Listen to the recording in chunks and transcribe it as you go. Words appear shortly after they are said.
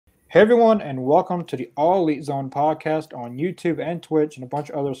Hey everyone, and welcome to the All Elite Zone podcast on YouTube and Twitch and a bunch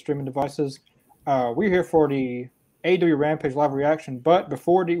of other streaming devices. We're here for the AEW Rampage live reaction, but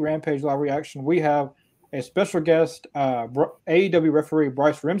before the Rampage live reaction, we have a special guest. AEW referee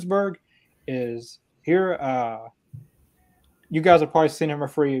Bryce Remsburg is here. You guys have probably seen him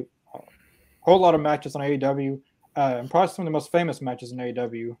referee a whole lot of matches on AEW, and probably some of the most famous matches in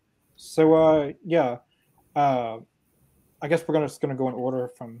AEW. So, I guess we're just gonna go in order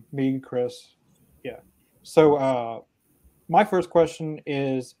from me, Chris. Yeah. So my first question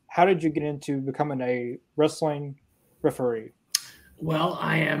is, how did you get into becoming a wrestling referee? Well,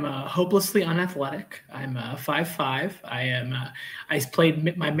 I am hopelessly unathletic. I'm 5'5". I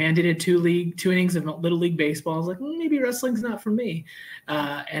played my mandated two innings of Little League baseball. I was like, maybe wrestling's not for me.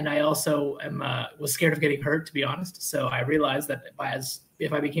 And I also was scared of getting hurt, to be honest. So I realized that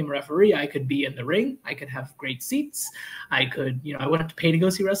if I became a referee, I could be in the ring. I could have great seats. I wouldn't have to pay to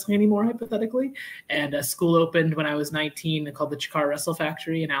go see wrestling anymore, hypothetically. And a school opened when I was 19 called the Chikara Wrestle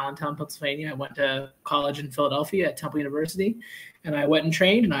Factory in Allentown, Pennsylvania. I went to college in Philadelphia at Temple University, and I went and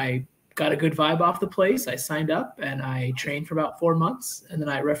trained, and I got a good vibe off the place. I signed up, and I trained for about 4 months, and then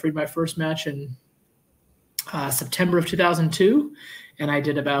I refereed my first match in September of 2002, and I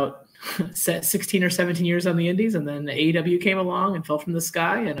did about 16 or 17 years on the indies, and then the AEW came along and fell from the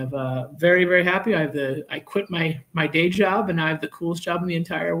sky, and I'm very, very happy. I quit my day job, and I have the coolest job in the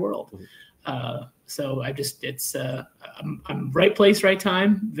entire world. So I'm right place, right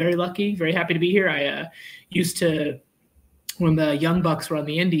time. Very lucky, very happy to be here. I used to, when the Young Bucks were on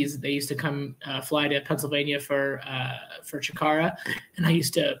the indies, they used to come fly to Pennsylvania for Chikara, and I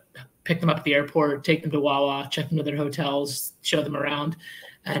used to pick them up at the airport, take them to Wawa, check them to their hotels, show them around.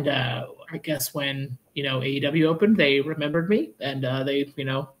 And I guess when, AEW opened, they remembered me, and they,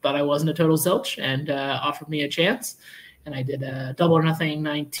 thought I wasn't a total zilch, and offered me a chance. And I did a Double or Nothing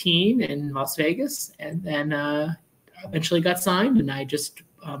 19 in Las Vegas, and then eventually got signed. And I just,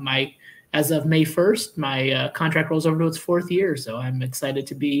 as of May 1st, my contract rolls over to its 4th year. So I'm excited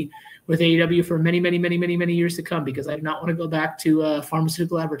to be with AEW for many, many, many, many, many years to come, because I do not want to go back to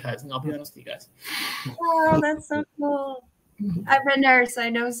pharmaceutical advertising. I'll be honest with you guys. Oh, that's so cool. I'm a nurse.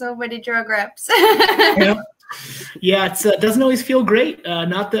 I know so many drug reps. Yeah, it doesn't always feel great.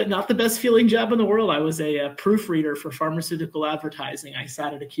 Not the best feeling job in the world. I was a proofreader for pharmaceutical advertising. I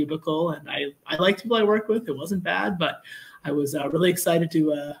sat at a cubicle, and I liked people I worked with. It wasn't bad, but I was really excited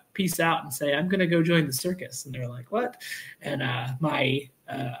to peace out and say, I'm going to go join the circus. And they're like, what? And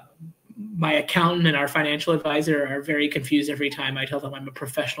my accountant and our financial advisor are very confused every time I tell them I'm a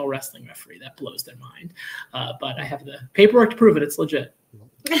professional wrestling referee. That blows their mind. But I have the paperwork to prove it. It's legit.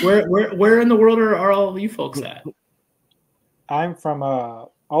 Where in the world are all you folks at? I'm from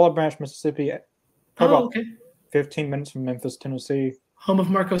Olive Branch, Mississippi. Okay. 15 minutes from Memphis, Tennessee. Home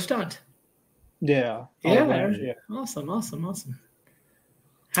of Marco Stunt. Yeah. Yeah. Awesome.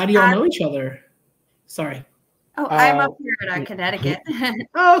 How do y'all know each other? Sorry. Oh, I'm up here in Connecticut.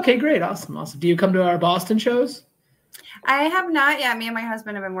 Oh, okay, great. Awesome. Do you come to our Boston shows? I have not yet. Me and my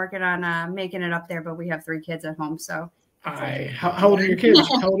husband have been working on making it up there, but we have 3 kids at home, so. How old are your kids?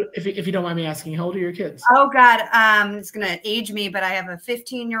 If you don't mind me asking, how old are your kids? Oh God, it's gonna age me, but I have a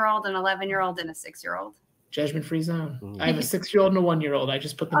 15-year-old, an 11-year-old, and a 6-year-old. Judgment-free zone. I have a 6-year-old and a 1-year-old. I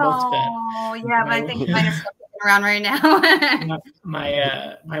just put them both to bed. Oh yeah, but I think mine are still around right now.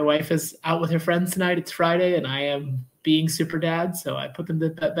 My wife is out with her friends tonight. It's Friday, and I am being super dad, so I put them to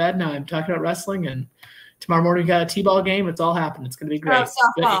bed. Now I'm talking about wrestling, and tomorrow morning we got a t-ball game. It's all happening. It's going to be great.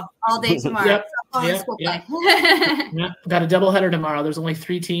 Softball all day tomorrow. Yep. Yep. Got a doubleheader tomorrow. There's only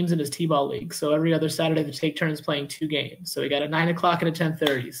 3 teams in his t-ball league, so every other Saturday they take turns playing 2 games. So we got a 9 o'clock and a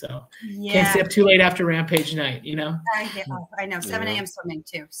 10:30. So can't stay up too late after Rampage night. I know 7 a.m. swimming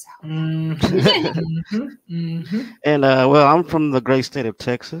too. So. And I'm from the great state of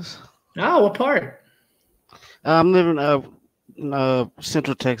Texas. Oh, what part? I'm living in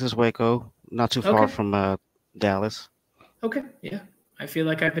Central Texas, Waco, not too far from Dallas. Okay, yeah. I feel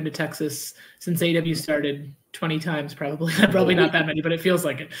like I've been to Texas since AEW started 20 times, probably. Probably not that many, but it feels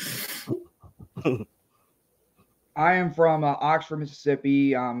like it. I am from Oxford,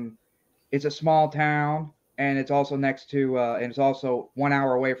 Mississippi. It's a small town, and it's also next to, and it's also 1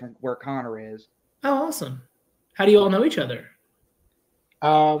 hour away from where Connor is. Oh, awesome. How do you all know each other?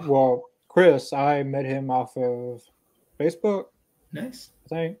 Well, Chris, I met him off of Facebook. Nice. I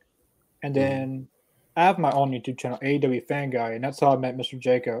think. And then I have my own YouTube channel, AEW Fan Guy, and that's how I met Mr.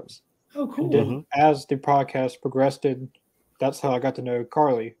 Jacobs. Oh, cool. And then as the podcast progressed, that's how I got to know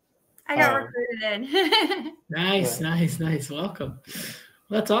Carly. I got recruited in. Nice. Welcome.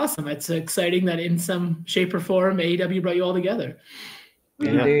 Well, that's awesome. It's exciting that in some shape or form, AEW brought you all together.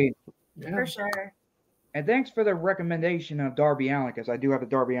 Indeed. Yeah. For sure. And thanks for the recommendation of Darby Allin, because I do have a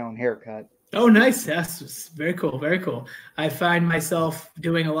Darby Allin haircut. Oh, nice. Yes, very cool. Very cool. I find myself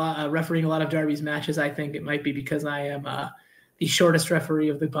doing a lot, refereeing a lot of Darby's matches. I think it might be because I am the shortest referee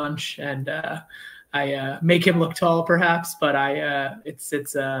of the bunch, and I make him look tall, perhaps. But it's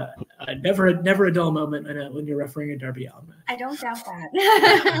never a dull moment when you're refereeing a Darby Allin match. I don't doubt that.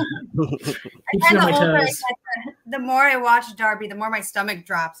 Keeps you on my older I toes. get, the more I watch Darby, the more my stomach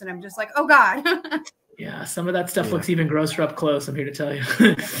drops, and I'm just like, oh God. Yeah, some of that stuff looks even grosser up close, I'm here to tell you.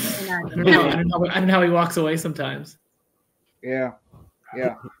 I don't know how he walks away sometimes. Yeah.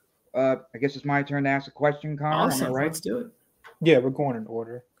 I guess it's my turn to ask a question, Connor. Awesome. Am I right? Let's do it. Yeah, we're going in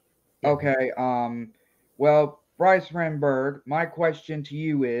order. Okay. Well, Bryce Remsburg, my question to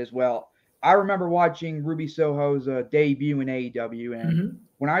you is, well, I remember watching Ruby Soho's debut in AEW, and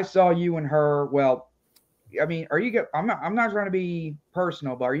when I saw you and her, well, I mean, are you? I'm not trying to be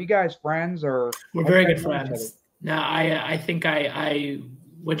personal, but are you guys friends or? We're very good friends. Now, I think I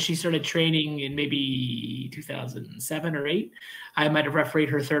when she started training in maybe 2007 or 8, I might have refereed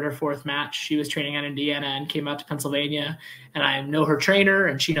her third or fourth match. She was training at Indiana and came out to Pennsylvania, and I know her trainer,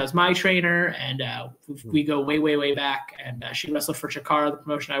 and she knows my trainer, and we go way, way, way back. And she wrestled for Chikara, the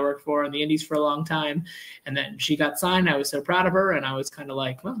promotion I worked for, in the Indies for a long time. And then she got signed. I was so proud of her, and I was kind of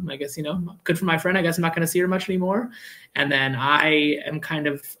like, well, I guess, good for my friend. I guess I'm not going to see her much anymore. And then I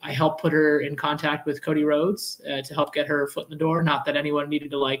helped put her in contact with Cody Rhodes to help get her foot in the door. Not that anyone needed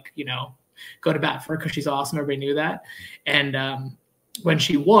to go to bat for her because she's awesome. Everybody knew that. And when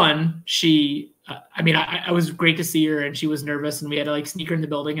she won, I was great to see her, and she was nervous, and we had to sneak her in the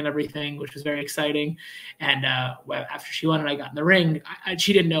building and everything, which was very exciting. And after she won and I got in the ring,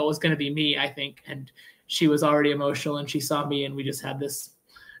 she didn't know it was going to be me, I think. And she was already emotional, and she saw me, and we just had this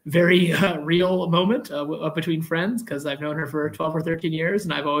very real moment between friends, because I've known her for 12 or 13 years,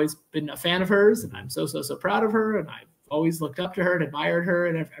 and I've always been a fan of hers, and I'm so proud of her, and I've always looked up to her and admired her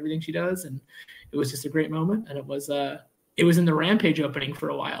and everything she does. And it was just a great moment. And it was in the Rampage opening for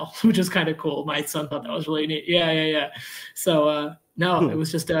a while, which is kind of cool. My son thought that was really neat. Yeah. So it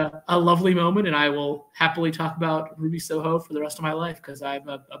was just a lovely moment, and I will happily talk about Ruby Soho for the rest of my life, because I'm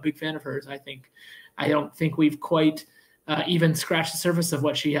a big fan of hers. I don't think we've quite even scratched the surface of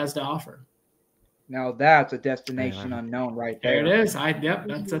what she has to offer. Now that's a destination unknown right there. There it is.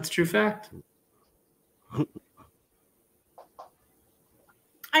 That's true fact.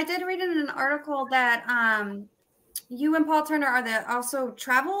 I did read in an article that you and Paul Turner are also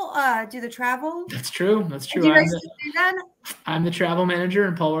travel. Do the travel? That's true. Do you guys do that? I'm the travel manager,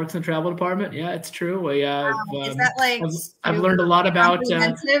 and Paul works in the travel department. Yeah, it's true. Is that I've learned a lot about now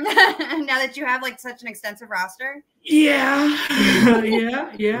that you have such an extensive roster? Yeah.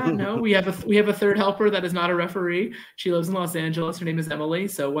 No, we have a third helper that is not a referee. She lives in Los Angeles. Her name is Emily.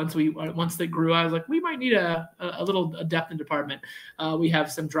 So once they grew, I was like, we might need a little depth in department. We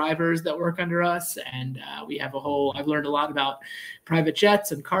have some drivers that work under us, and we have I've learned a lot about private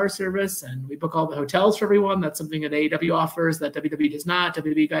jets and car service, and we book all the hotels for everyone. That's something that AEW offers that WWE does not.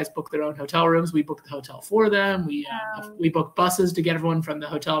 WWE guys book their own hotel rooms. We book the hotel for them. We book buses to get everyone from the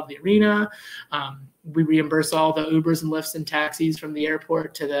hotel to the arena. We reimburse all the Ubers and Lyfts and taxis from the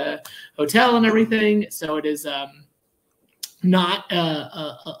airport to the hotel and everything. So it is not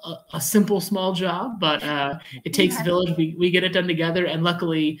a simple, small job, but it takes a village. We get it done together, and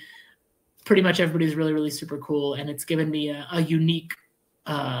luckily, pretty much everybody's really, really super cool, and it's given me a unique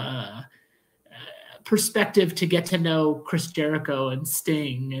perspective to get to know Chris Jericho and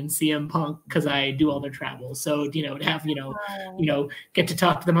Sting and CM Punk, because I do all their travel. So, to have, get to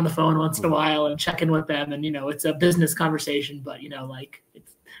talk to them on the phone once in a while and check in with them. And, it's a business conversation, but,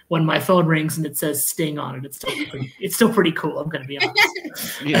 it's, when my phone rings and it says Sting on it, it's still pretty cool. I'm going to be honest.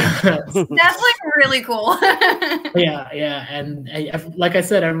 That's really cool. Yeah. And like I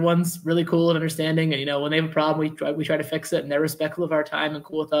said, everyone's really cool and understanding. And, when they have a problem, we try to fix it, and they're respectful of our time and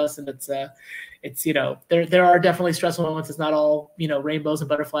cool with us. And it's there are definitely stressful moments. It's not all, rainbows and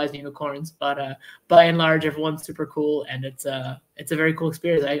butterflies and unicorns, but by and large, everyone's super cool. And it's a very cool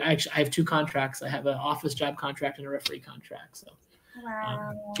experience. I have 2 contracts. I have an office job contract and a referee contract. So.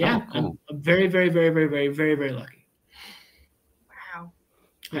 Wow. Cool. I'm very, very, very, very, very, very, very lucky. Wow.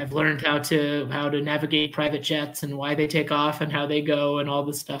 I've learned how to navigate private jets and why they take off and how they go and all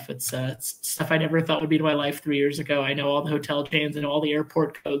this stuff. It's stuff I never thought would be in my life 3 years ago. I know all the hotel chains and all the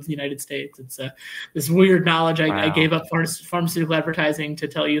airport codes in the United States. It's this weird knowledge. I gave up pharmaceutical advertising to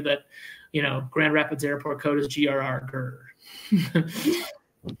tell you that, Grand Rapids airport code is GRR.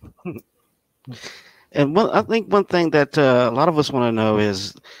 And I think one thing that a lot of us want to know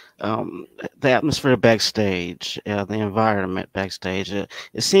is, the atmosphere backstage, the environment backstage. It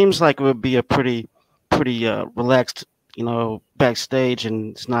seems like it would be a pretty relaxed, backstage,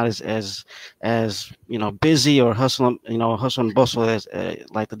 and it's not as busy or hustle and bustle as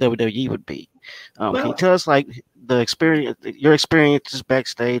like the WWE would be. Can you tell us like your experiences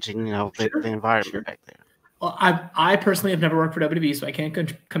backstage, and the environment back there? Well, I personally have never worked for WWE, so I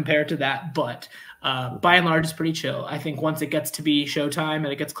can't compare to that. But by and large, it's pretty chill. I think once it gets to be showtime and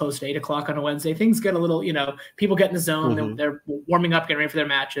it gets close to 8 o'clock on a Wednesday, things get a little, people get in the zone. Mm-hmm. They're warming up, getting ready for their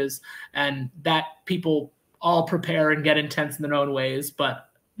matches, and that people all prepare and get intense in their own ways. But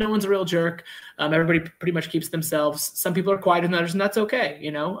no one's a real jerk. Everybody pretty much keeps themselves. Some people are quieter than others, and that's okay.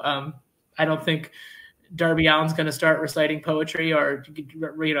 I don't think Darby Allin's going to start reciting poetry or,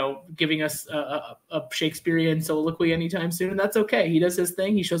 giving us a Shakespearean soliloquy anytime soon. And that's okay. He does his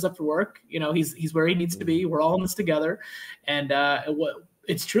thing. He shows up for work. He's where he needs to be. We're all in this together. And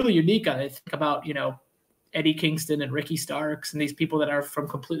it's truly unique. I think about, Eddie Kingston and Ricky Starks and these people that are from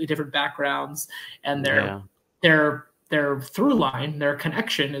completely different backgrounds, and their through line, their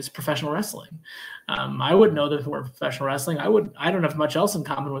connection is professional wrestling. I wouldn't know that we're professional wrestling. I don't have much else in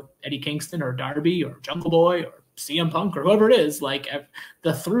common with Eddie Kingston or Darby or Jungle Boy or CM Punk or whoever it is. Like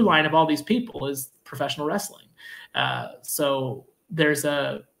the through line of all these people is professional wrestling. So there's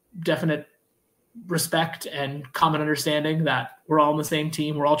a definite respect and common understanding that we're all on the same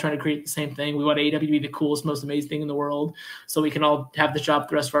team. We're all trying to create the same thing. We want AEW to be the coolest, most amazing thing in the world, so we can all have the job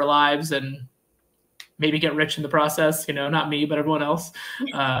the rest of our lives and maybe get rich in the process. Not me, but everyone else.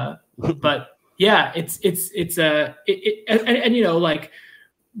 But yeah, like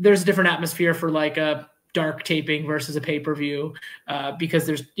there's a different atmosphere for like a dark taping versus a pay-per-view, because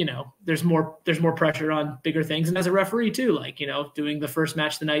there's more pressure on bigger things. And as a referee too, like, doing the first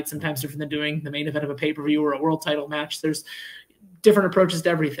match of the night, sometimes different than doing the main event of a pay-per-view or a world title match. There's different approaches to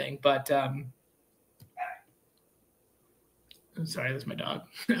everything, but, sorry, that's my dog.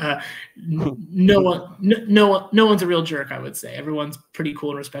 No one's a real jerk, I would say. Everyone's pretty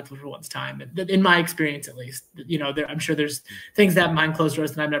cool and respectful for one's time, in my experience, at least. I'm sure there's things that behind closed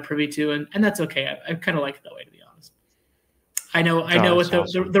doors that I'm not privy to, and that's okay. I kind of like it that way, to be honest. I know. With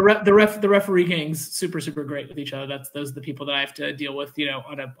awesome. the referee gang's super super great with each other. Those are the people that I have to deal with,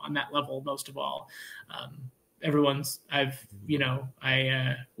 on that level most of all. None of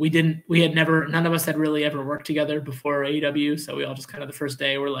us had really ever worked together before AEW. So we all just kind of the first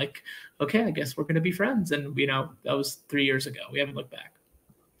day we're like, okay, I guess we're going to be friends. And, that was 3 years ago. We haven't looked back.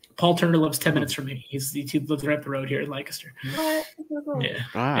 Paul Turner lives 10 minutes from me. He lives right up the road here in Lancaster. What? Yeah.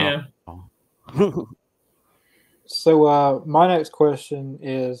 Wow. Yeah. So my next question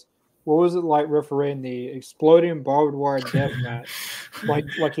is, what was it like refereeing the exploding barbed wire death match? Like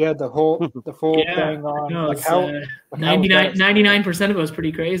you had the full thing on. No, 99% of it was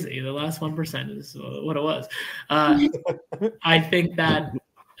pretty crazy. The last 1% is what it was. I think that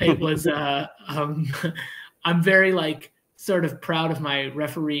it was. I'm very sort of proud of my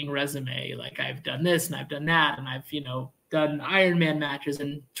refereeing resume. Like I've done this and I've done that, and I've done Iron Man matches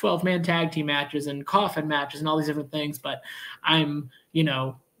and 12-man tag team matches and coffin matches and all these different things. But I'm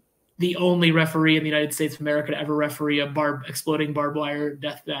the only referee in the United States of America to ever referee a exploding barbed wire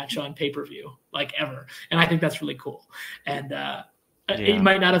death match on pay-per-view, ever. And I think that's really cool. And it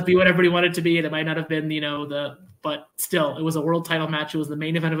might not have been what everybody wanted it to be, and it might not have been, but still, it was a world title match. It was the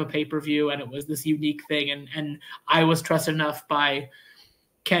main event of a pay-per-view, and it was this unique thing. And I was trusted enough by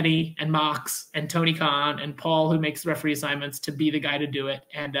Kenny and Mox and Tony Khan and Paul, who makes referee assignments, to be the guy to do it.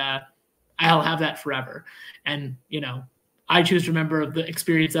 And I'll have that forever. And, I choose to remember the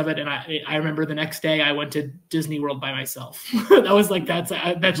experience of it, and I remember the next day I went to Disney World by myself. That was that's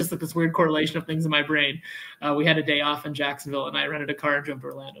just this weird correlation of things in my brain. We had a day off in Jacksonville, and I rented a car and drove to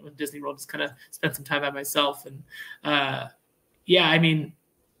Orlando. And Disney World, just kind of spent some time by myself. And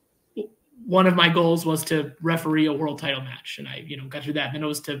one of my goals was to referee a world title match, and I got to do that. And then it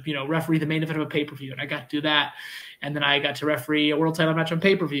was to referee the main event of a pay-per-view, and I got to do that. And then I got to referee a world title match on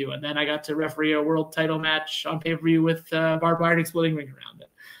pay-per-view. And then I got to referee a world title match on pay-per-view with barbed wire and exploding ring around it.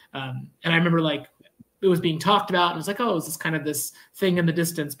 And I remember it was being talked about, and it was like, oh, is this kind of this thing in the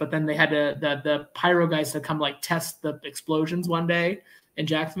distance? But then they had the pyro guys to come test the explosions one day in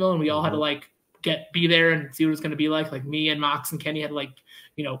Jacksonville. And we all had to be there and see what it was going to be like. Like me and Mox and Kenny had to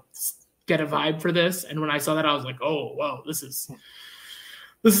get a vibe for this. And when I saw that, I was like, oh, wow, this is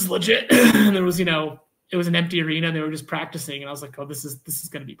legit. And there was, it was an empty arena, and they were just practicing. And I was like, oh, this is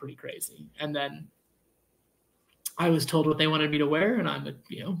going to be pretty crazy. And then I was told what they wanted me to wear, and I'm,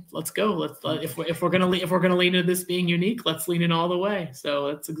 let's go. If we're going to lean into this being unique, let's lean in all the way.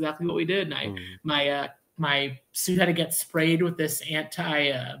 So that's exactly what we did. And my my suit had to get sprayed with this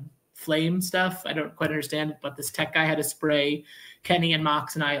flame stuff. I don't quite understand it, but this tech guy had to spray Kenny and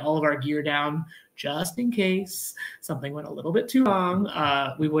Mox and I all of our gear down just in case something went a little bit too wrong.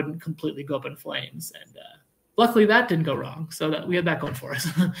 We wouldn't completely go up in flames, and luckily that didn't go wrong. So that we had that going for us.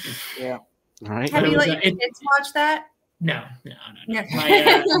 Yeah. All right. Have you let your kids watch that? No.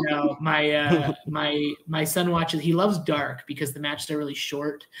 My son watches. He loves dark because the matches are really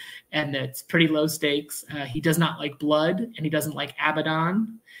short and it's pretty low stakes. He does not like blood, and he doesn't like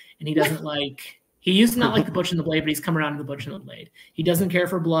Abaddon, and he doesn't like. He used to not like the Butch and the Blade, but he's come around to the Butch and the Blade. He doesn't care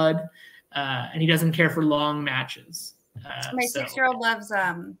for blood, and he doesn't care for long matches. My 6-year-old loves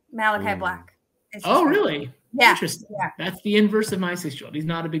Malachi Black. Oh, really? Yeah. Interesting. Yeah. That's the inverse of my 6-year-old. He's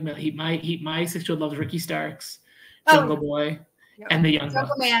not a big my 6-year-old loves Ricky Starks, Jungle Boy, and the Young Jungle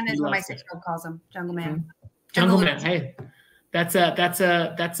Bucks. Man is He what my loves it. 6-year-old calls him. Jungle Man. Mm-hmm. Jungle Man. Hey, that's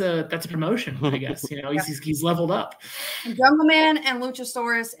a promotion, I guess. He's leveled up. And Jungle Man and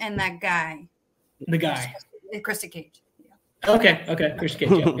Luchasaurus and that guy. The guy. Christy Cage. Yeah. Okay. Christian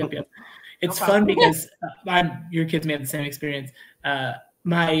Cage. Yep. It's fun because your kids may have the same experience.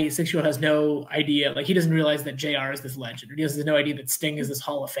 My 6-year-old has no idea. Like, he doesn't realize that JR is this legend, or he has no idea that Sting is this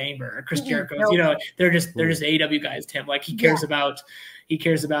Hall of Famer, or Chris Jericho. They're just AW guys to him. Like, he cares about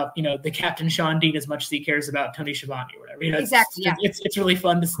the Captain Sean Dean as much as he cares about Tony Schiavone or whatever. Exactly. It's really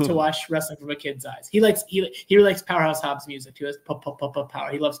fun to watch wrestling from a kid's eyes. He really likes Powerhouse Hobbs music too. Has power.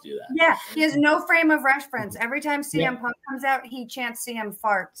 He loves to do that. Yeah, he has no frame of reference. Every time CM Punk comes out, he chants CM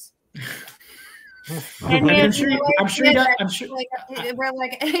farts. And I'm sure we're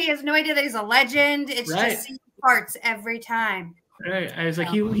like, he has no idea that he's a legend. It's just CM farts every time. Right. I was like,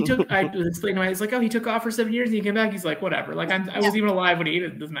 he took. I was explaining to him. He's like, oh, he took off for 7 years and he came back. He's like, whatever. Like, I was even alive when he ate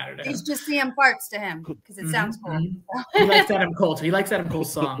it. It doesn't matter to him. It's just CM farts to him because it sounds cool. He likes Adam Cole too. He likes Adam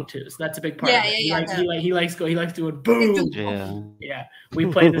Cole's song too. So that's a big part. He likes doing boom. Yeah. We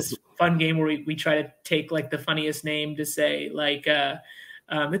play this fun game where we try to take like the funniest name to say, like,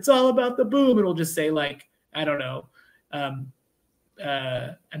 it's all about the boom, and we'll just say, like, I don't know. I'm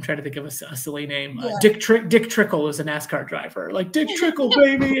trying to think of a silly name. Dick Trickle is a NASCAR driver. Like, Dick Trickle,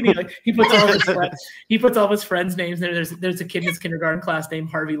 baby, and he puts all of his friends' names there. There's a kid in his kindergarten class named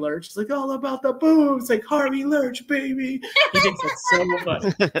Harvey Lurch. It's like, all about the boom. It's like, Harvey Lurch, baby. He thinks it's so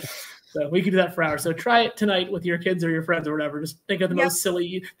fun. So we can do that for hours. So try it tonight with your kids or your friends or whatever. Just think of the most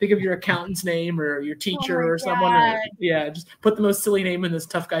silly. Think of your accountant's name or your teacher or someone. Just put the most silly name in this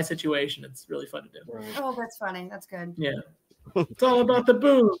tough guy situation. It's really fun to do. Right. Oh, that's funny. That's good. Yeah. It's all about the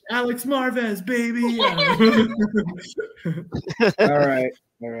boom. Alex Marvez, baby. All right.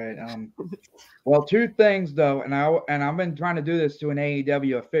 Well, two things though, and I've been trying to do this to an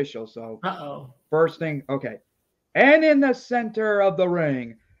AEW official. So first thing, okay. And in the center of the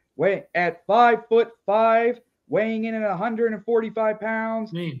ring, at 5'5", weighing in at 145 pounds,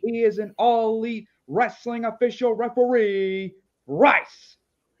 he is an All Elite Wrestling official referee, Bryce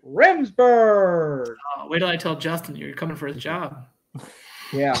Remsburg. Oh, wait till I tell Justin you're coming for his job.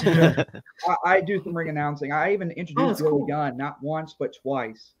 Yeah. I do some ring announcing. I even introduced Billy Gunn, not once, but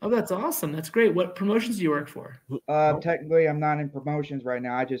twice. Oh, that's awesome. That's great. What promotions do you work for? Technically, I'm not in promotions right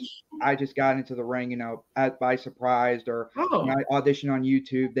now. I just got into the ring, by surprise, or I auditioned on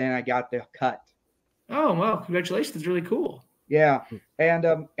YouTube. Then I got the cut. Oh, well, congratulations. That's really cool. Yeah.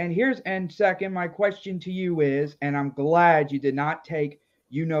 And second, my question to you is, and I'm glad you did not take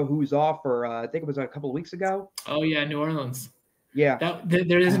who's offer. I think it was a couple of weeks ago. Oh, yeah, New Orleans. Yeah.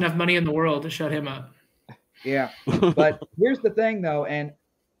 There isn't enough money in the world to shut him up. Yeah. But here's the thing, though, and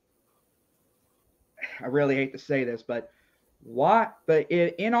I really hate to say this, but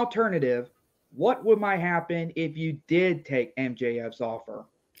in alternative, what might happen if you did take MJF's offer?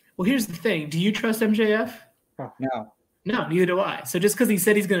 Well, here's the thing. Do you trust MJF? No. No, neither do I. So just because he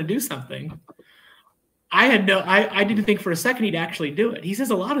said he's going to do something, I didn't think for a second he'd actually do it. He says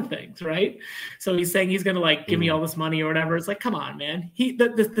a lot of things, right? So he's saying he's going to give me all this money or whatever. It's like, come on, man.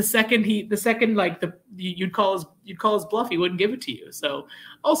 The second you'd call his bluff, he wouldn't give it to you. So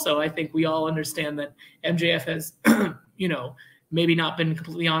also, I think we all understand that MJF has, maybe not been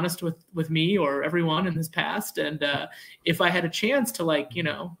completely honest with me or everyone in his past. And if I had a chance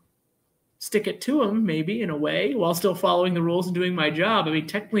to stick it to him, maybe in a way, while still following the rules and doing my job. I mean,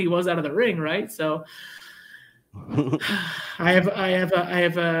 technically he was out of the ring, right? So I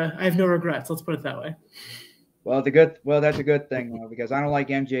have no regrets. Let's put it that way. Well, that's a good thing though, because I don't like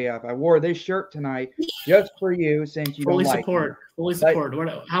MJF. I wore this shirt tonight just for you, since you fully don't support. Like fully support.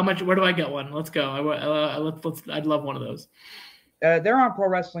 How much? Where do I get one? Let's go. I'd love one of those. They're on Pro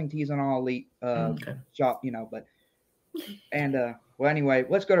Wrestling Tees and All Elite shop, but well, anyway,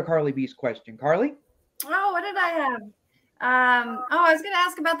 let's go to Carly B's question. Carly? Oh, what did I have? I was going to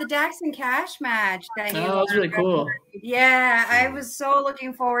ask about the Dax and Cash match that you. Oh, that's really cool. Yeah, I was so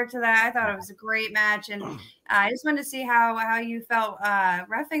looking forward to that. I thought it was a great match, and I just wanted to see how you felt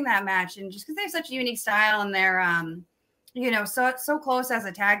reffing that match, and just because they have such a unique style and they're so close as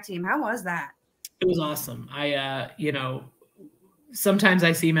a tag team. How was that? It was awesome. Sometimes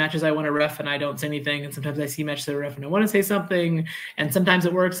I see matches I want to ref and I don't say anything, and sometimes I see matches I ref and I want to say something, and sometimes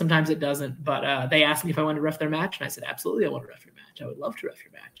it works, sometimes it doesn't. But they asked me if I wanted to ref their match, and I said, absolutely, I want to ref your match. I would love to ref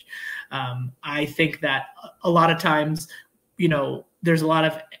your match. I think that a lot of times, there's a lot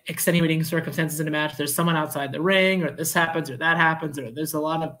of extenuating circumstances in a match. There's someone outside the ring, or this happens, or that happens, or there's a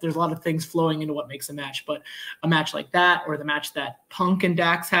lot of things flowing into what makes a match. But a match like that, or the match that Punk and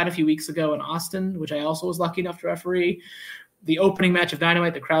Dax had a few weeks ago in Austin, which I also was lucky enough to referee, the opening match of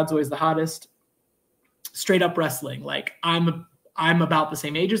Dynamite, the crowd's always the hottest. Straight up wrestling. Like I'm about the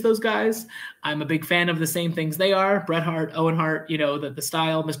same age as those guys. I'm a big fan of the same things they are. Bret Hart, Owen Hart, the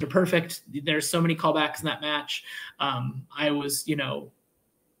style, Mr. Perfect. There's so many callbacks in that match. I was,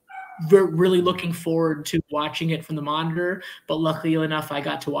 really looking forward to watching it from the monitor, but luckily enough, I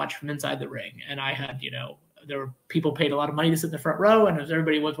got to watch from inside the ring, and I had, there were people paid a lot of money to sit in the front row, and as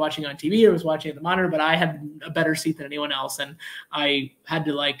everybody was watching on TV or was watching at the monitor, but I had a better seat than anyone else. And I had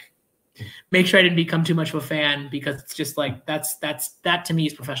to make sure I didn't become too much of a fan, because it's just that to me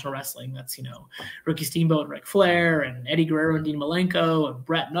is professional wrestling. That's, Ricky Steamboat and Ric Flair and Eddie Guerrero and Dean Malenko and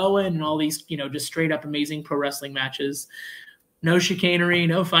Bret and Owen and all these, just straight up amazing pro wrestling matches. No chicanery,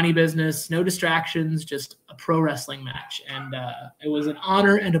 no funny business, no distractions, just a pro wrestling match. And it was an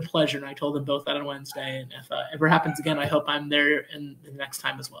honor and a pleasure. And I told them both that on Wednesday. And if it ever happens again, I hope I'm there in the next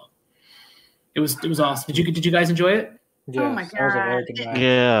time as well. It was awesome. Did you guys enjoy it? Yes, oh my god!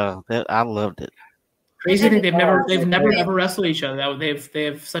 Yeah, I loved it. Crazy thing, they've never ever wrestled each other. They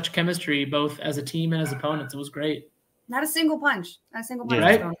have such chemistry both as a team and as opponents. It was great. Not a single punch.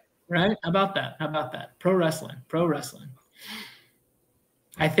 Yeah. Right? How about that? Pro wrestling.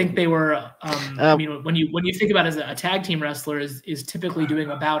 I think they were. When you think about it, as a tag team wrestler is typically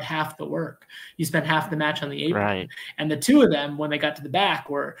doing about half the work. You spend half the match on the apron, right. And the two of them, when they got to the back,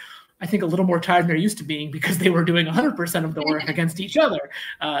 were, I think, a little more tired than they're used to being, because they were doing 100% of the work against each other.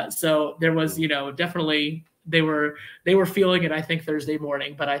 So there was, definitely they were feeling it, I think, Thursday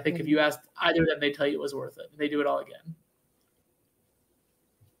morning. But I think if you asked either of them, they tell you it was worth it. They do it all again.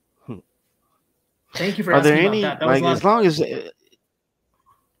 Thank you for asking about that. That was as long as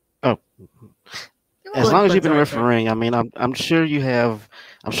as long as you've been refereeing, I mean, I'm sure you have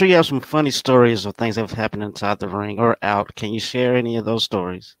some funny stories of things that have happened inside the ring or out. Can you share any of those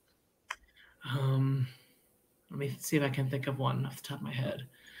stories? Let me see if I can think of one off the top of my head.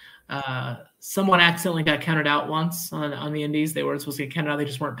 Someone accidentally got counted out once on the Indies. They weren't supposed to get counted out. They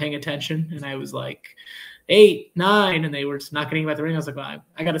just weren't paying attention. And I was like, 8, 9, and they were just not getting about the ring. I was like, well,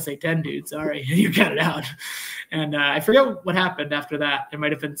 I got to say 10, dude. Sorry, you counted out. And I forget what happened after that. There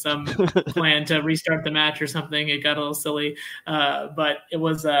might have been some plan to restart the match or something. It got a little silly, but it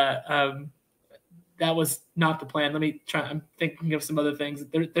was that was not the plan. Let me try. I'm thinking of some other things.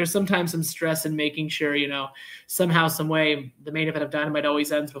 There's sometimes some stress in making sure, somehow, some way, the main event of Dynamite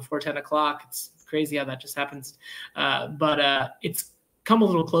always ends before 10 o'clock. It's crazy how that just happens. But it's come a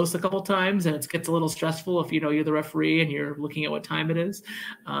little close a couple times, and it gets a little stressful if you're the referee and you're looking at what time it is.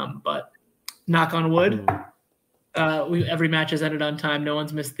 But knock on wood, every match has ended on time. No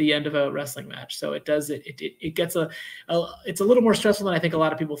one's missed the end of a wrestling match. So it does it gets it's a little more stressful than I think a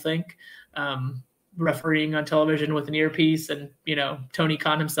lot of people think. Refereeing on television with an earpiece, and Tony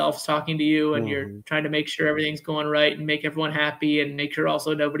Khan himself is talking to you, and you're trying to make sure everything's going right and make everyone happy and make sure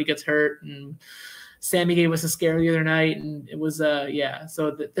also nobody gets hurt. And Sammy gave us a scare the other night, and it was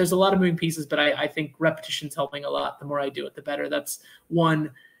so there's a lot of moving pieces, but I think repetition's helping a lot. The more I do it, the better. That's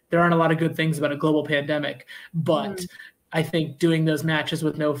one. There aren't a lot of good things about a global pandemic, but I think doing those matches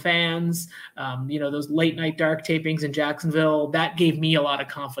with no fans, those late night dark tapings in Jacksonville, that gave me a lot of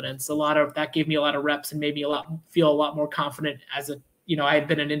confidence. That gave me a lot of reps and made me feel a lot more confident as I had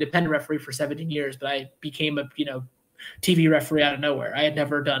been an independent referee for 17 years, but I became a, TV referee out of nowhere. I had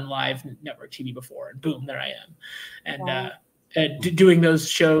never done live network TV before, and boom, there I am. And doing those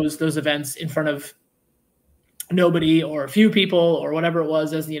shows, those events in front of nobody or a few people or whatever it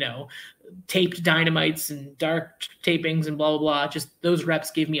was, as taped Dynamites and dark tapings and blah blah blah, just those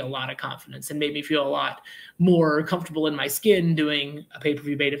reps gave me a lot of confidence and made me feel a lot more comfortable in my skin doing a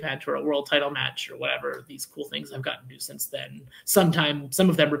pay-per-view beta event or a world title match or whatever these cool things I've gotten to do since then, some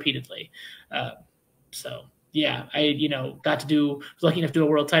of them repeatedly. So yeah, I got to was lucky enough to do a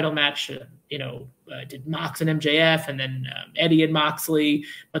world title match. Did Mox and MJF, and then Eddie and Moxley,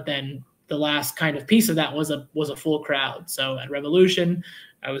 but then the last kind of piece of that was a full crowd. So at Revolution,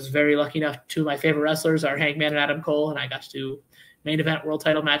 I was very lucky enough. Two of my favorite wrestlers are Hangman and Adam Cole, and I got to do main event world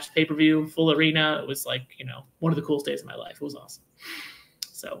title match, pay-per-view, full arena. It was like, one of the coolest days of my life. It was awesome.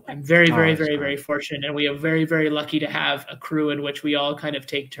 So I'm very, very, very, very fortunate. And we are very, very lucky to have a crew in which we all kind of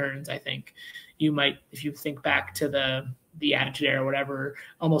take turns. I think you might, if you think back to the Attitude Era or whatever,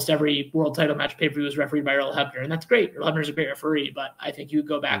 almost every world title match pay-per-view was refereed by Earl Hebner. And that's great. Earl Hebner's a great referee, but I think you would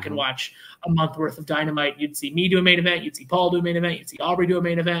go back and watch a month worth of Dynamite. You'd see me do a main event. You'd see Paul do a main event. You'd see Aubrey do a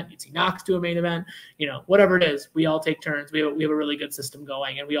main event. You'd see Knox do a main event. Whatever it is, we all take turns. We have a really good system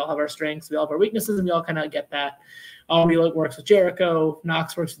going, and we all have our strengths. We all have our weaknesses, and we all kind of get that. Aubrey works with Jericho.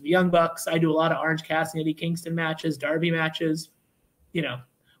 Knox works with the Young Bucks. I do a lot of Orange Cassidy, Eddie Kingston matches, Darby matches.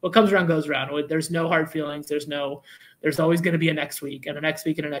 What comes around goes around. There's no hard feelings. There's always going to be a next week and a next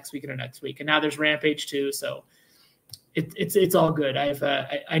week and a next week and a next week. And now there's Rampage too. So it's all good.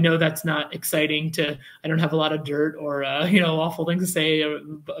 I know that's not exciting I don't have a lot of dirt or, awful things to say,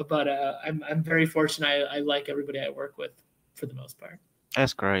 but I'm very fortunate. I like everybody I work with for the most part.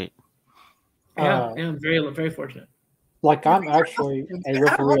 That's great. Yeah, I'm very, very fortunate. Like I'm actually a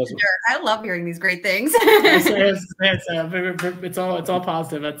referee. I love hearing these great things. It's all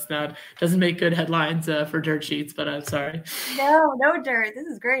positive. Doesn't make good headlines for dirt sheets, but I'm sorry. No dirt. This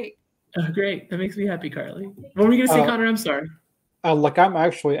is great. Great. That makes me happy, Carly. What were you gonna say, Connor? I'm sorry. Like I'm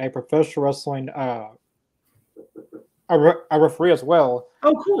actually a professional wrestling a referee as well.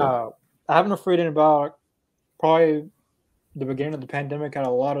 Oh, cool. I haven't refereed in about probably the beginning of the pandemic. Had a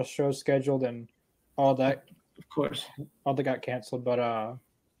lot of shows scheduled and all that. Of course, all that got canceled, but and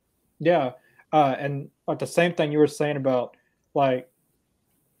like the same thing you were saying about like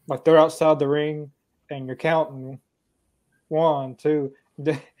they're outside the ring and you're counting 1, 2,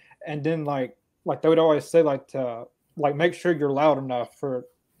 and then like they would always say to make sure you're loud enough for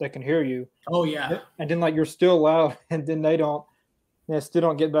they can hear you. Oh yeah, and then you're still loud, and then they still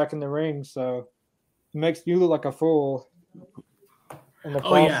don't get back in the ring, so it makes you look like a fool.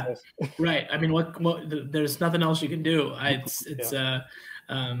 Yeah, right. I mean, what there's nothing else you can do.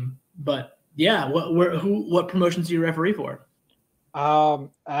 But yeah, what promotions do you referee for? I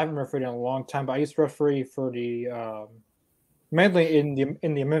haven't refereed in a long time, but I used to referee for the mainly in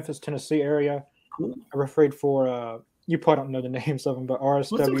the Memphis, Tennessee area. Cool. I refereed for you probably don't know the names of them, but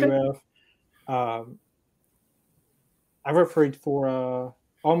RSWF. Okay. I refereed for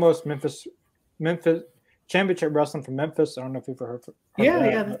almost Memphis Championship Wrestling from Memphis. I don't know if you've ever heard that.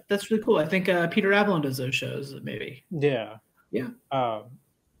 That's really cool. I think Peter Avalon does those shows, maybe. Yeah. Yeah.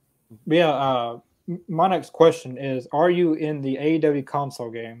 My next question is: are you in the AEW console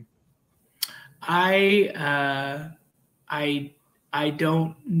game? I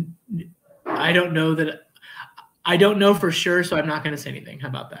don't know that. I don't know for sure, so I'm not going to say anything. How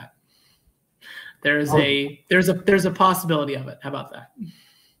about that? There's a possibility of it. How about that?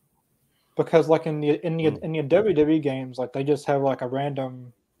 Because in the WWE games, they just have a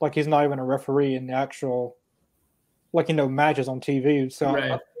random, he's not even a referee in the actual, matches on TV. So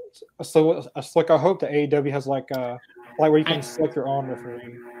right. I hope the AEW has where you can select your own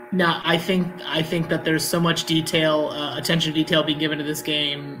referee. No, I think that there's so much detail, attention to detail being given to this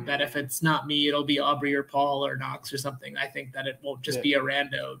game that if it's not me, it'll be Aubrey or Paul or Knox or something. I think that it won't just be a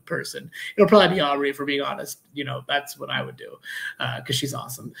rando person. It'll probably be Aubrey, if we're being honest. That's what I would do because she's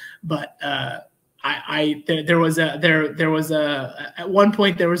awesome. But there was at one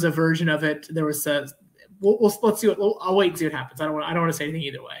point there was a version of it. There was let's see I'll wait and see what happens. I don't want to say anything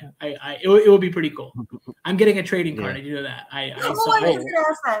either way. It will be pretty cool. I'm getting a trading card. I do know that. I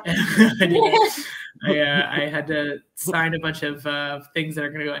had to sign a bunch of things that are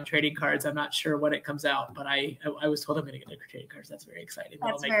going to go on trading cards. I'm not sure when it comes out, but I was told I'm going to get trading cards. That's very exciting.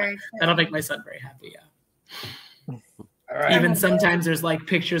 That'll make my son very happy. Yeah. All right. Even sometimes there's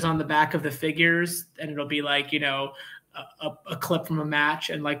pictures on the back of the figures, and it'll be a clip from a match,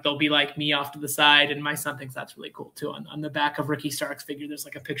 and they'll be me off to the side, and my son thinks that's really cool too. On the back of Ricky Stark's figure, there's a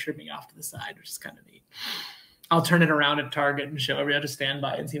picture of me off to the side, which is kind of neat. I'll turn it around at Target and show everybody how to stand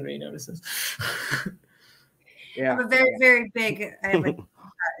by and see what he notices. Yeah, I'm a very, very big. I have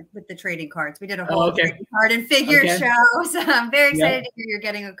with the trading cards. We did a whole trading card and figure show, so I'm very excited to hear you're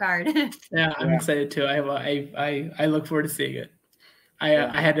getting a card. Yeah, I'm excited too. I look forward to seeing it.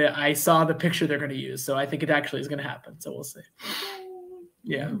 I saw the picture they're going to use, so I think it actually is going to happen. So we'll see.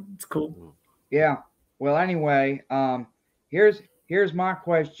 Yeah, it's cool. Yeah. Well, anyway, here's my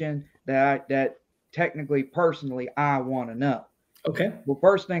question that technically, personally, I want to know. Okay. Well,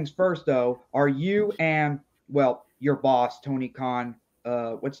 first things first, though, are you and your boss Tony Khan?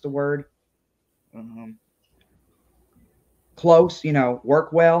 What's the word? Close.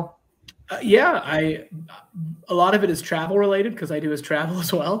 Work well. Yeah, a lot of it is travel related because I do his travel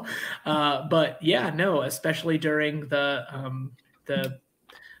as well. But yeah, no, especially during the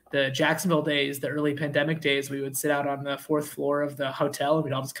Jacksonville days, the early pandemic days, we would sit out on the 4th floor of the hotel and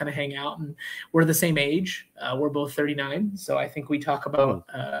we'd all just kind of hang out. And we're the same age. We're both 39. So I think we talk about,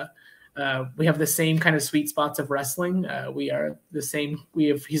 we have the same kind of sweet spots of wrestling. We are the same.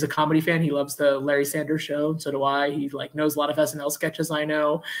 He's a comedy fan. He loves the Larry Sanders Show. So do I. He knows a lot of SNL sketches. I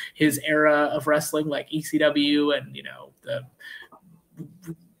know his era of wrestling, like ECW, and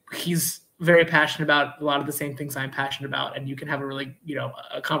he's very passionate about a lot of the same things I'm passionate about, and you can have a really,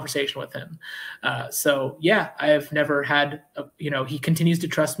 a conversation with him. So yeah, I have never had, he continues to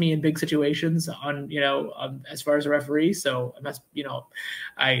trust me in big situations as far as a referee. So that's,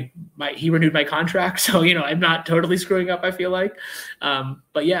 he renewed my contract. So, I'm not totally screwing up, I feel like.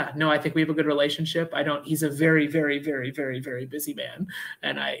 But yeah, no, I think we have a good relationship. He's a very, very, very, very, very busy man.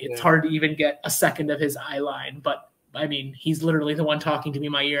 And it's hard to even get a second of his eye line, but I mean, he's literally the one talking to me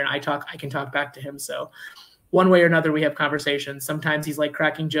in my ear, and I can talk back to him. So one way or another, we have conversations. Sometimes he's like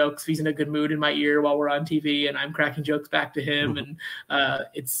cracking jokes. He's in a good mood in my ear while we're on TV, and I'm cracking jokes back to him. And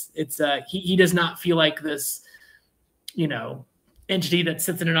he does not feel like this, entity that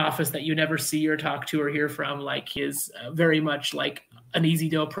sits in an office that you never see or talk to or hear from. Like, he's very much like an easy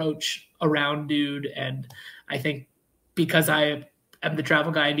to approach around dude. And I think because I'm the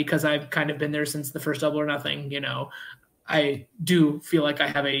travel guy, and because I've kind of been there since the first Double or Nothing, I do feel like I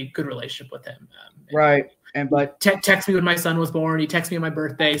have a good relationship with him. Right. But text me when my son was born. He texts me on my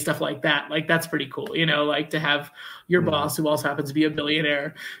birthday, stuff like that. Like, that's pretty cool. Like to have your boss, who also happens to be a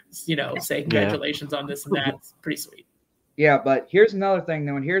billionaire, say congratulations on this and that. It's pretty sweet. Yeah. But here's another thing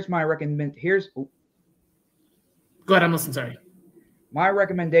though. And here's my recommendation. Go ahead. I'm listening. Sorry. My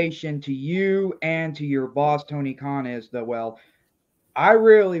recommendation to you and to your boss, Tony Khan, is that, I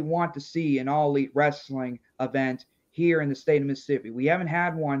really want to see an All Elite Wrestling event here in the state of Mississippi. We haven't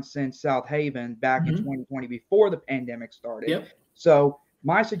had one since South Haven back in 2020 before the pandemic started. Yep. So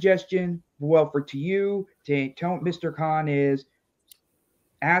my suggestion, to you, to Mr. Khan, is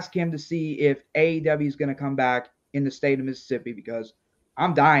ask him to see if AEW is going to come back in the state of Mississippi, because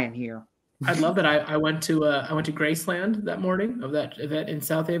I'm dying here. I'd love that. I went to Graceland that morning of that event in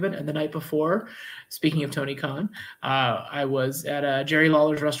South Haven, and the night before, speaking of Tony Khan, I was at Jerry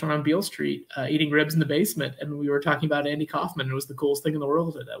Lawler's restaurant on Beale Street eating ribs in the basement, and we were talking about Andy Kaufman. It was the coolest thing in the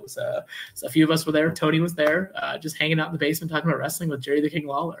world. And that was so a few of us were there. Tony was there, just hanging out in the basement talking about wrestling with Jerry the King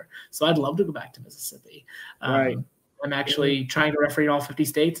Lawler. So I'd love to go back to Mississippi. Right. I'm actually trying to referee in all 50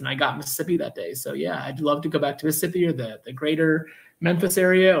 states, and I got Mississippi that day. So yeah, I'd love to go back to Mississippi or the greater Memphis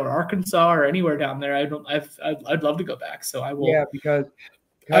area or Arkansas or anywhere down there. I'd love to go back. So I will. Yeah, because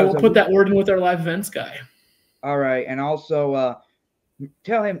I will put that word in with our live events guy. All right, and also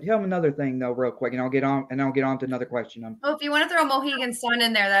tell him another thing though, real quick, and I'll get on to another question. Oh, if you want to throw Mohegan Sun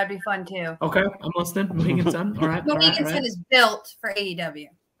in there, that'd be fun too. Okay, I'm listening. Mohegan Sun. All right. Mohegan Sun is built for AEW.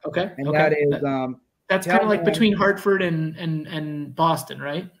 Okay. And that is that's kind of like between Hartford and Boston,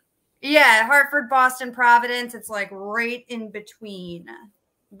 right? Yeah, Hartford, Boston, Providence. It's like right in between.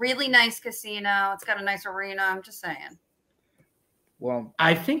 Really nice casino. It's got a nice arena. I'm just saying. Well,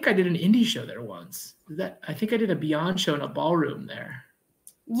 I think I did an indie show there once. I think I did a Beyond show in a ballroom there.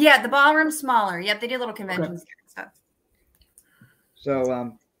 Yeah, the ballroom's smaller. Yep, they do little conventions and stuff. So,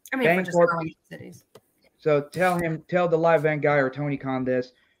 I mean, for just growing cities. So tell the live event guy or Tony Khan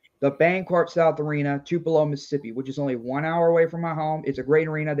this. The Bancorp South Arena, Tupelo, Mississippi, which is only 1 hour away from my home. It's a great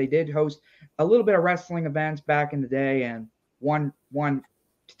arena. They did host a little bit of wrestling events back in the day, and one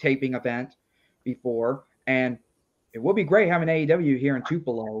taping event before. And it would be great having AEW here in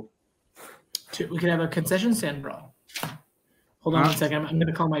Tupelo. We could have a concession stand brawl. Hold on 1 second. I'm going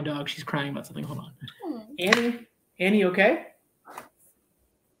to call my dog. She's crying about something. Hold on. Annie, okay?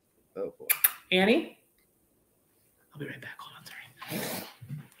 Oh boy. Annie? I'll be right back. Hold on. Sorry.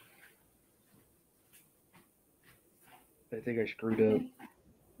 I think I screwed up.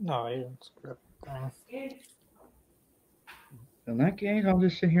 No, you didn't screw up. In that case, I'll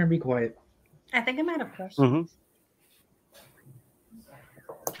just sit here and be quiet. I think I might have pushed. Mm-hmm.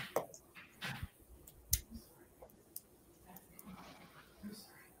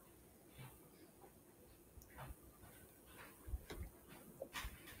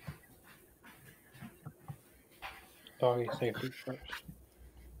 Doggy safety first.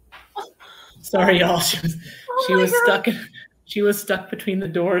 Sorry, y'all. She was stuck between the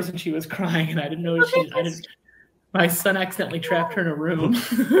doors and she was crying, and I didn't know my son accidentally trapped her in a room.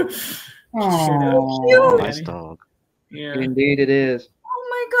 Oh, nice dog. Yeah. Indeed it is. Oh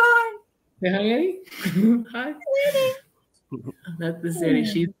my God. Say hi, Annie. Hi. This is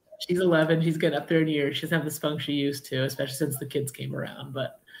Annie. She's 11. She's getting up there in years. She doesn't have the spunk she used to, especially since the kids came around.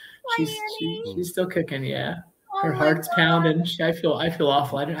 But she's still kicking. Yeah, her heart's pounding. I feel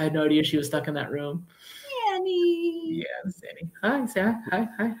awful. I had no idea she was stuck in that room. Annie. Yeah, that's Annie. Hi, Sarah. Hi.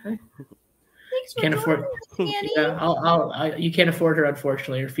 Thanks for Can't afford. Annie. Yeah, you can't afford her.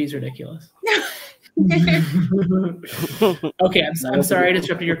 Unfortunately, her fee's ridiculous. Okay, I'm sorry I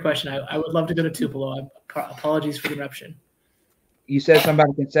disrupted your question. I would love to go to Tupelo. Apologies for the interruption. You said something about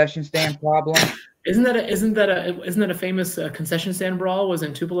a concession stand problem. Isn't that a famous concession stand brawl? Was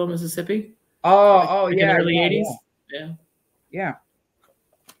in Tupelo, Mississippi? Yeah, in the early '80s. Yeah.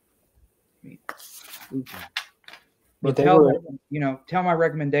 But tell my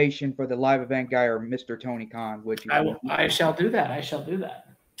recommendation for the live event guy or Mr. Tony Khan. I shall do that.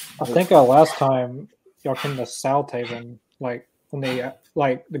 I think last time y'all came to South Haven, like when they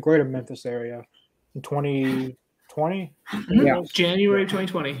the greater Memphis area in 2020. Yeah, January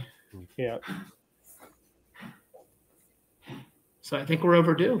 2020. Yeah. So I think we're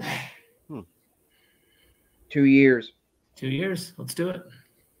overdue. 2 years. 2 years. Let's do it.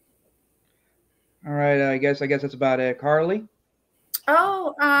 All right. I guess that's about it. Carly.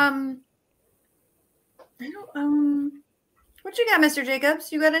 Oh, what you got, Mr.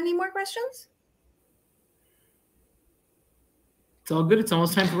 Jacobs? You got any more questions? It's all good. It's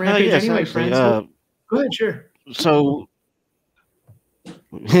almost time for Rampage anyway, friends. Go ahead, sure. So,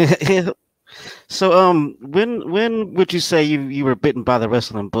 when would you say you were bitten by the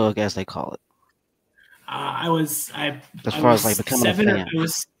wrestling bug, as they call it? I was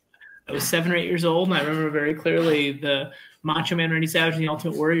 7 or 8 years old, and I remember very clearly the Macho Man, Randy Savage, and the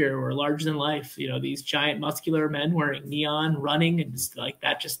Ultimate Warrior were larger than life. You know, these giant muscular men wearing neon, running, and just like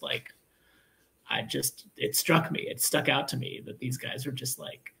that. It struck me. It stuck out to me that these guys were just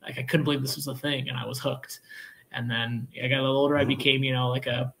like I couldn't believe this was a thing, and I was hooked. And then I got a little older. I became, like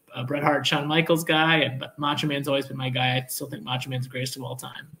a Bret Hart, Shawn Michaels guy, but Macho Man's always been my guy. I still think Macho Man's the greatest of all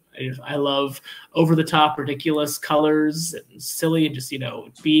time. I love over the top, ridiculous colors and silly, and just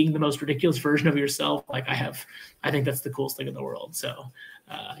being the most ridiculous version of yourself. I think that's the coolest thing in the world. So,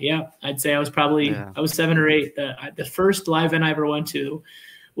 I'd say I was 7 or 8. The first live event I ever went to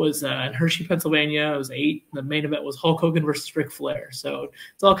was in Hershey, Pennsylvania. I was 8. The main event was Hulk Hogan versus Ric Flair. So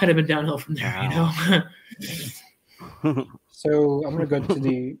it's all kind of been downhill from there, So I'm going to go to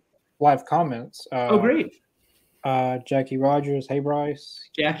the live comments. Great. Jackie Rogers. Hey, Bryce.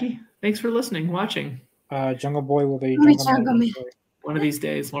 Jackie, thanks for listening, watching. Jungle Boy will be one of these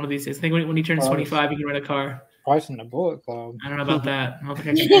days. I think when he turns 25, he can rent a car. Bryce in the Bullet Club. I don't know about that. I don't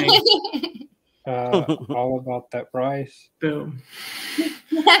think I can hang. All about that, Bryce. Boom.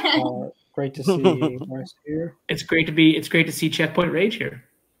 Great to see Bryce here. It's great to see Checkpoint Rage here.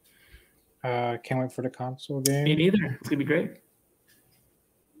 Can't wait for the console game. Me neither. It's gonna be great.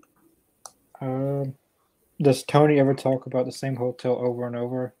 Does Tony ever talk about the same hotel over and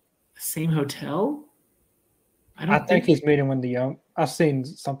over? The same hotel? I think he's meeting with the Young. I've seen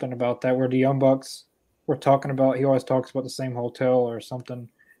something about that where the Young Bucks were talking about. He always talks about the same hotel or something.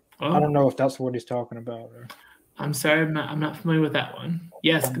 Oh. I don't know if that's what he's talking about. I'm sorry, I'm not familiar with that one.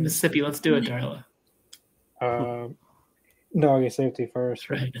 Yes, Mississippi. Let's do it, Darla. No, get safety first.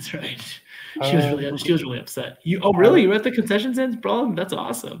 That's right. She was really upset. You were at the concession stands, bro? That's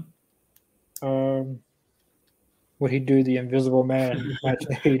awesome. Would he do the Invisible Man match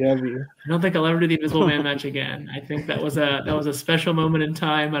in AEW? I don't think I'll ever do the Invisible Man match again. I think that was a special moment in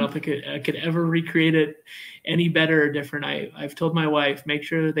time. I don't think I could ever recreate it any better or different. I've told my wife, make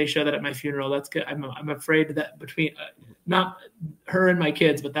sure they show that at my funeral. That's good. I'm afraid that between not her and my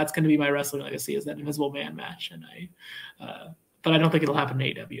kids, but that's going to be my wrestling legacy is that Invisible Man match. And but I don't think it'll happen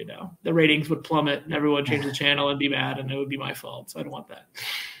in AEW now. The ratings would plummet and everyone would change the channel and be mad, and it would be my fault. So I don't want that.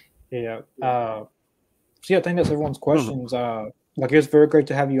 Yeah. So I think that's everyone's questions. It's very great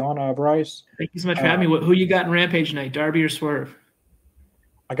to have you on, Bryce. Thank you so much for having me. Who you got in Rampage tonight, Darby or Swerve?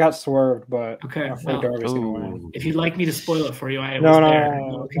 I got Swerved, but okay. Darby's gonna win. If you'd like me to spoil it for you, I was there.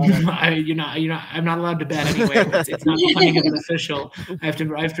 No. You're not. I'm not allowed to bet anyway. It's not becoming an official. I have to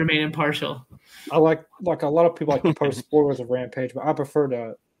remain impartial. I like a lot of people like to post spoilers of Rampage, but I prefer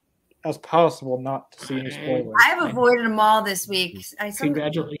to, as possible, not to see any spoilers. I've avoided them all this week.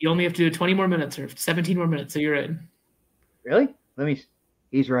 Congratulations! You only have to do 20 more minutes or 17 more minutes, so you're in. Really?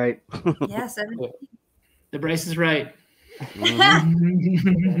 He's right. Yeah, 17. The Bryce is right. Thanks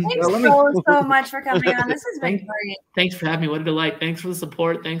so much for coming on. This has been great. Thanks for having me. What a delight. Thanks for the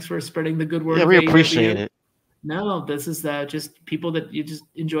support. Thanks for spreading the good word. Yeah, we appreciate it. No, this is just people that you just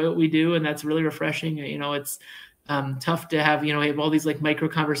enjoy what we do, and that's really refreshing. It's tough to have, we have all these like micro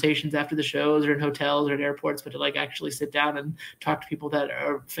conversations after the shows or in hotels or at airports, but to like actually sit down and talk to people that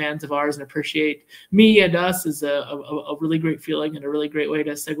are fans of ours and appreciate me and us is a really great feeling and a really great way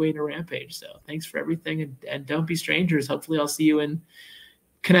to segue into Rampage. So thanks for everything, and don't be strangers. Hopefully I'll see you in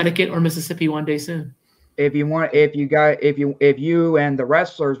Connecticut or Mississippi one day soon. If you and the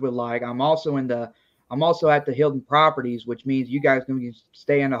wrestlers would like, I'm also at the Hilton Properties, which means you guys can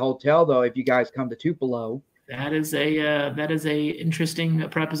stay in a hotel though if you guys come to Tupelo. That is a interesting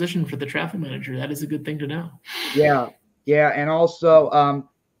proposition for the travel manager. That is a good thing to know. Yeah, and also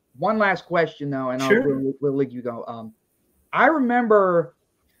one last question though, and sure. we'll let you go. I remember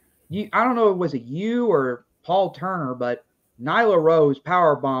you. I don't know, was it you or Paul Turner, but Nyla Rose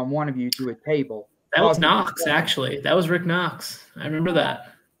powerbombed one of you to a table. That was Knox, actually. That was Rick Knox. I remember that.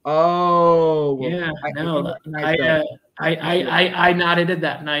 Oh, well, yeah. I nodded it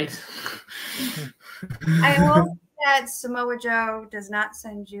that night. I hope that Samoa Joe does not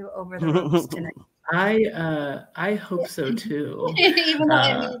send you over the ropes tonight. I hope so too. Even though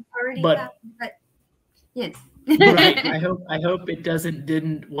it already happened, but yes. Right. I hope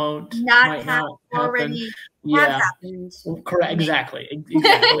it won't not already have happened. Correct. Exactly.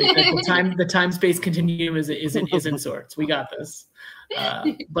 The time space continuum is in sorts. We got this.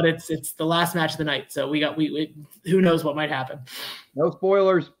 But it's the last match of the night, so we who knows what might happen. No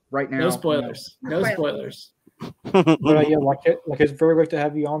spoilers right now. No spoilers. No spoilers. But yeah, it's very great to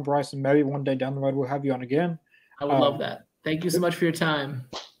have you on, Bryce, and maybe one day down the road we'll have you on again. I would love that. Thank you so much for your time.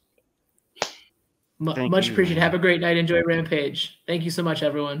 Much appreciated. Have a great night. Enjoy Rampage. Thank you so much,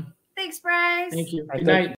 everyone. Thanks, Bryce. Thank you. Good night.